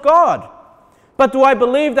laws of God. But do I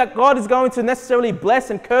believe that God is going to necessarily bless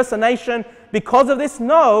and curse a nation because of this?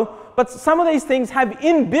 No. But some of these things have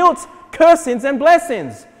inbuilt cursings and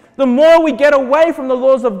blessings. The more we get away from the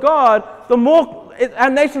laws of God, the more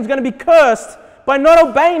our nation is going to be cursed by not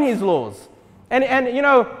obeying His laws. And you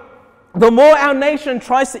know, the more our nation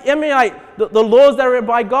tries to emulate the laws that are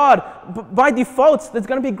by God, by default, there's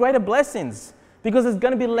going to be greater blessings because there's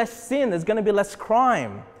going to be less sin, there's going to be less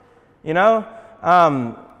crime. You know,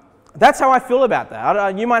 that's how I feel about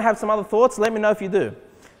that. You might have some other thoughts. Let me know if you do.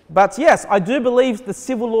 But yes, I do believe the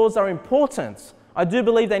civil laws are important. I do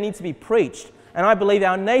believe they need to be preached. And I believe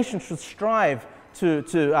our nation should strive to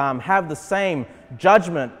have the same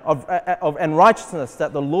judgment and righteousness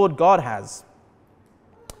that the Lord God has.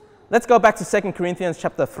 Let's go back to 2 Corinthians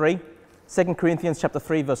chapter 3. 2 Corinthians chapter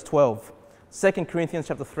 3 verse 12. 2 Corinthians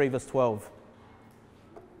chapter 3 verse 12.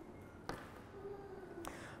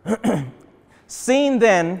 Seeing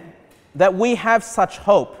then that we have such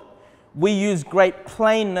hope, we use great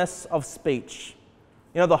plainness of speech.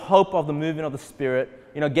 You know, the hope of the movement of the Spirit,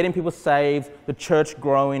 you know, getting people saved, the church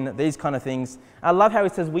growing, these kind of things. I love how he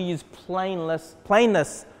says we use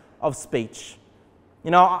plainness of speech. You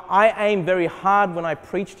know, I aim very hard when I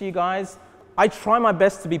preach to you guys. I try my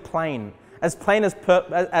best to be plain as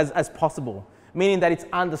possible, meaning that it's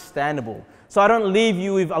understandable. So I don't leave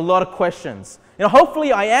you with a lot of questions. You know,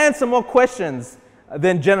 hopefully I answer more questions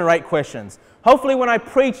than generate questions. Hopefully when I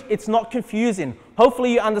preach, it's not confusing.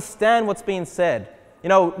 Hopefully you understand what's being said. You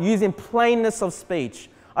know, using plainness of speech.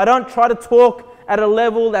 I don't try to talk at a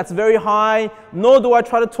level that's very high, nor do I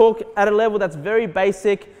try to talk at a level that's very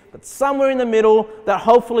basic, but somewhere in the middle that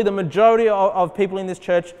hopefully the majority of people in this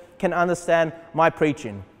church can understand my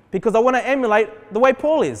preaching. Because I want to emulate the way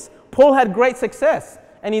Paul is. Paul had great success,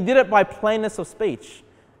 and he did it by plainness of speech.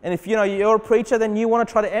 And if you're a preacher, then you want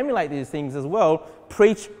to try to emulate these things as well.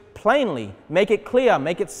 Preach plainly, make it clear,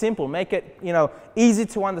 make it simple, make it easy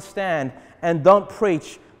to understand, and don't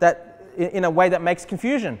preach that in a way that makes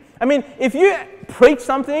confusion. I mean, if you preach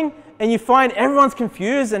something and you find everyone's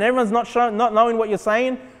confused and everyone's not knowing what you're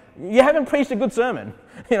saying, you haven't preached a good sermon.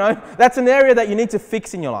 That's an area that you need to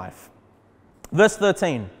fix in your life. Verse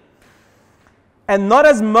 13. And not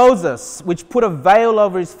as Moses, which put a veil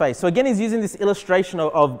over his face. So again, he's using this illustration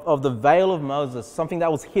of the veil of Moses, something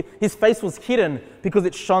that was his face was hidden because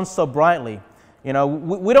it shone so brightly. We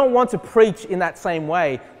don't want to preach in that same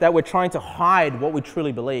way that we're trying to hide what we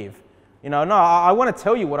truly believe. No, I want to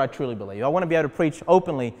tell you what I truly believe. I want to be able to preach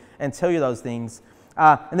openly and tell you those things.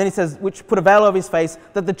 And then he says, which put a veil over his face,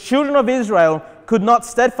 that the children of Israel could not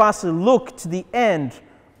steadfastly look to the end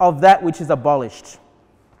of that which is abolished.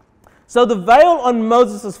 So the veil on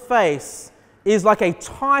Moses' face is like a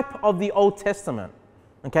type of the Old Testament.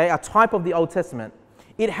 Okay, a type of the Old Testament.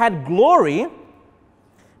 It had glory,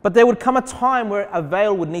 but there would come a time where a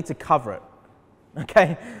veil would need to cover it.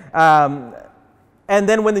 Okay, and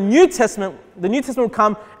then when the New Testament would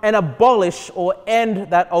come and abolish or end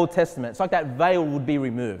that Old Testament. It's like that veil would be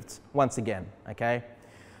removed once again. Okay,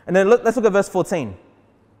 and then let's look at verse 14.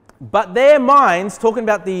 But their minds, talking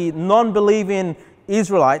about the non-believing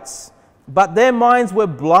Israelites, but their minds were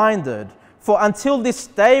blinded, for until this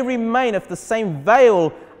day remaineth the same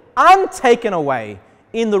veil untaken away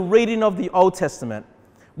in the reading of the Old Testament,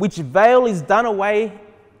 which veil is done away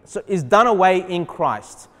in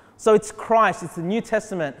Christ. So it's Christ, it's the New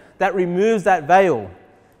Testament that removes that veil.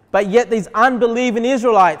 But yet these unbelieving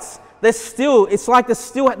Israelites, that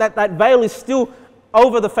veil is still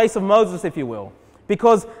over the face of Moses, if you will.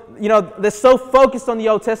 Because, they're so focused on the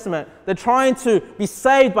Old Testament, they're trying to be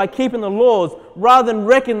saved by keeping the laws rather than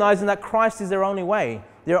recognizing that Christ is their only way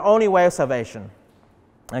of salvation.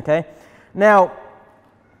 Okay? Now,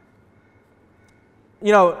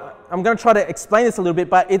 I'm going to try to explain this a little bit,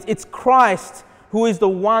 but it's Christ who is the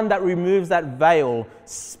one that removes that veil,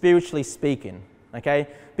 spiritually speaking. Okay?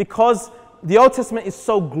 Because the Old Testament is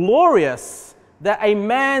so glorious that a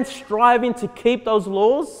man striving to keep those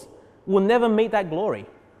laws will never meet that glory.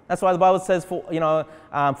 That's why the Bible says, for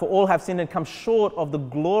all have sinned and come short of the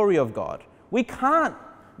glory of God. We can't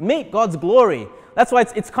meet God's glory. That's why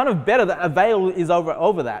it's kind of better that a veil is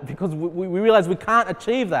over that, because we realize we can't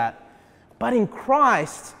achieve that. But in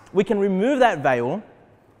Christ, we can remove that veil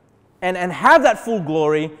and have that full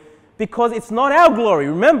glory, because it's not our glory.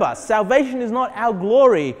 Remember, salvation is not our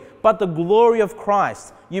glory, but the glory of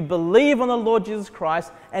Christ. You believe on the Lord Jesus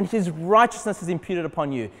Christ, and His righteousness is imputed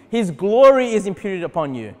upon you. His glory is imputed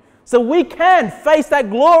upon you. So we can face that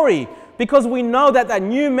glory because we know that that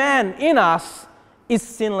new man in us is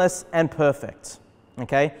sinless and perfect.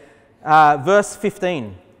 Okay? Verse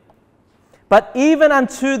 15. But even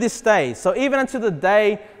unto this day, so even unto the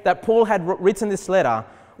day that Paul had written this letter,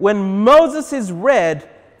 when Moses is read,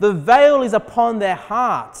 the veil is upon their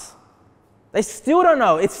hearts. They still don't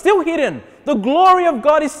know. It's still hidden. The glory of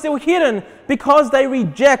God is still hidden because they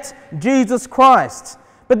reject Jesus Christ.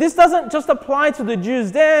 But this doesn't just apply to the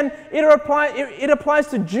Jews then. It applies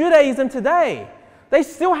to Judaism today. They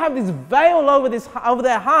still have this veil over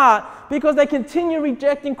their heart because they continue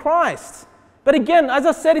rejecting Christ. But again, as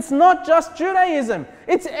I said, it's not just Judaism.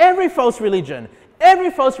 It's every false religion.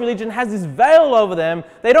 Every false religion has this veil over them.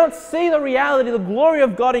 They don't see the reality, the glory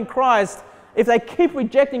of God in Christ. If they keep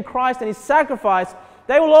rejecting Christ and His sacrifice,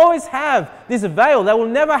 they will always have this veil. They will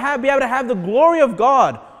never be able to have the glory of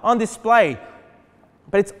God on display.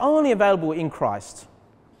 But it's only available in Christ.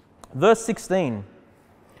 Verse 16.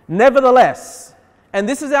 Nevertheless, and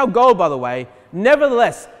this is our goal, by the way,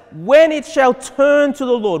 nevertheless, when it shall turn to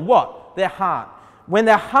the Lord, what? Their heart. When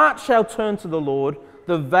their heart shall turn to the Lord,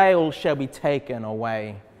 the veil shall be taken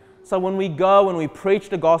away. So when we go and we preach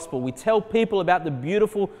the gospel, we tell people about the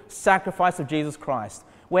beautiful sacrifice of Jesus Christ.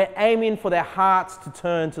 We're aiming for their hearts to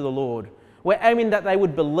turn to the Lord. We're aiming that they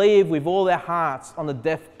would believe with all their hearts on the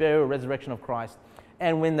death, burial, resurrection of Christ.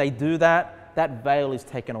 And when they do that, that veil is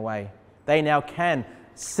taken away. They now can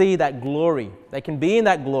see that glory. They can be in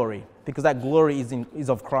that glory because that glory is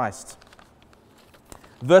of Christ.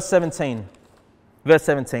 Verse 17. Verse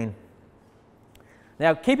 17.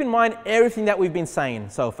 Now, keep in mind everything that we've been saying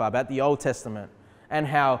so far about the Old Testament and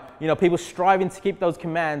how, people striving to keep those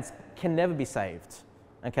commands can never be saved.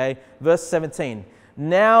 Okay? Verse 17.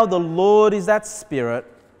 Now the Lord is that Spirit,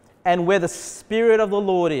 and where the Spirit of the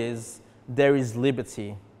Lord is, there is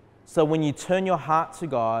liberty. So when you turn your heart to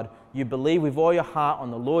God, you believe with all your heart on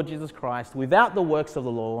the Lord Jesus Christ without the works of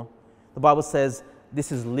the law, the Bible says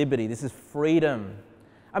this is liberty, this is freedom.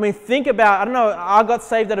 I mean, think about, I got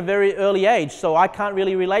saved at a very early age, so I can't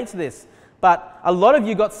really relate to this. But a lot of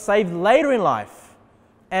you got saved later in life.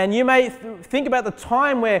 And you may think about the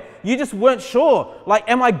time where you just weren't sure. Like,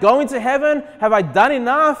 am I going to heaven? Have I done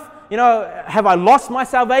enough? Have I lost my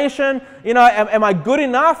salvation? Am I good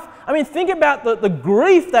enough? I mean, think about the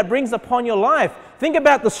grief that brings upon your life. Think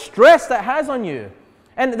about the stress that has on you.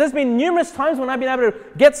 And there's been numerous times when I've been able to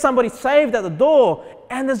get somebody saved at the door,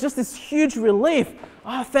 and there's just this huge relief.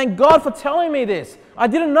 Oh, thank God for telling me this. I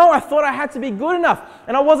didn't know. I thought I had to be good enough,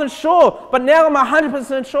 and I wasn't sure. But now I'm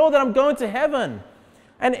 100% sure that I'm going to heaven.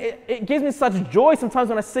 And it gives me such joy sometimes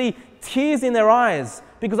when I see tears in their eyes,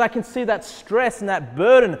 because I can see that stress and that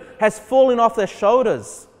burden has fallen off their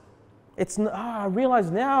shoulders. I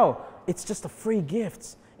realize now it's just a free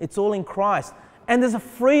gift. It's all in Christ. And there's a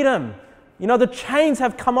freedom. The chains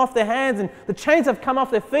have come off their hands and the chains have come off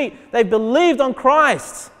their feet. They've believed on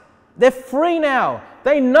Christ. They're free now.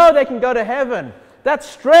 They know they can go to heaven. That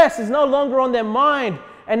stress is no longer on their mind.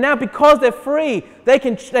 And now because they're free, they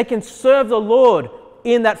can serve the Lord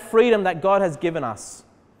in that freedom that God has given us.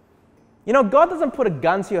 God doesn't put a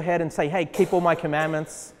gun to your head and say, hey, keep all my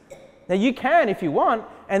commandments. Now you can if you want,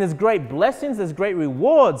 and there's great blessings, there's great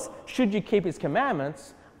rewards should you keep His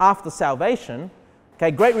commandments after salvation. Okay,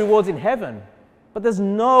 great rewards in heaven. But there's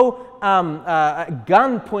no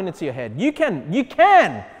gun pointed to your head. You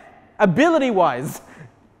can, ability-wise,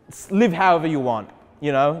 live however you want.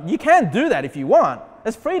 You can do that if you want.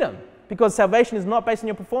 There's freedom, because salvation is not based on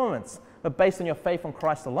your performance, but based on your faith on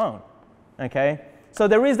Christ alone. Okay? So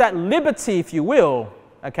there is that liberty, if you will,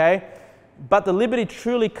 okay? But the liberty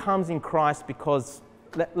truly comes in Christ because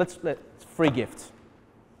it's free gift.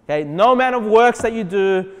 Okay? No amount of works that you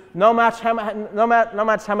do, no matter how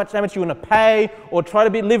much you want to pay or try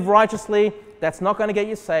to live righteously, that's not going to get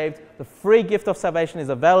you saved. The free gift of salvation is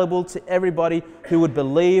available to everybody who would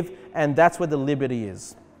believe, and that's where the liberty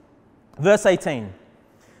is. Verse 18.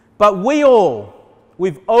 But we all,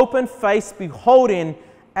 with open face, beholding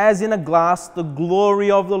as in a glass the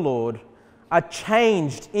glory of the Lord, are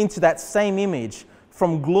changed into that same image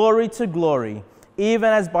from glory to glory, even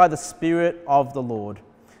as by the Spirit of the Lord.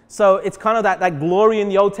 So it's kind of that glory in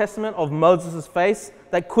the Old Testament of Moses' face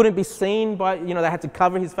that couldn't be seen by, they had to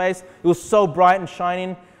cover his face. It was so bright and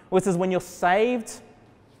shining. Which is when you're saved,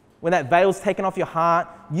 when that veil's taken off your heart,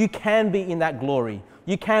 you can be in that glory.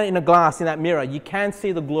 You can, in a glass, in that mirror, you can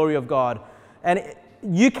see the glory of God. And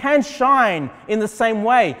you can shine in the same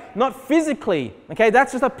way, not physically. Okay,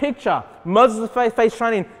 that's just a picture. Moses' face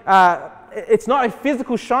shining. It's not a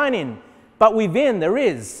physical shining, but within there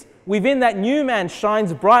is. Within that new man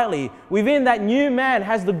shines brightly. Within that new man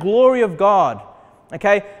has the glory of God.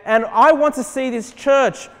 Okay, and I want to see this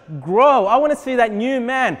church grow. I want to see that new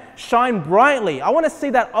man shine brightly. I want to see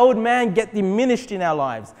that old man get diminished in our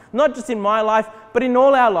lives. Not just in my life, but in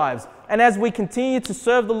all our lives. And as we continue to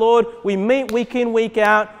serve the Lord, we meet week in, week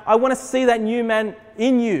out. I want to see that new man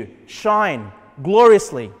in you shine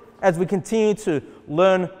gloriously as we continue to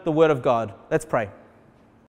learn the Word of God. Let's pray.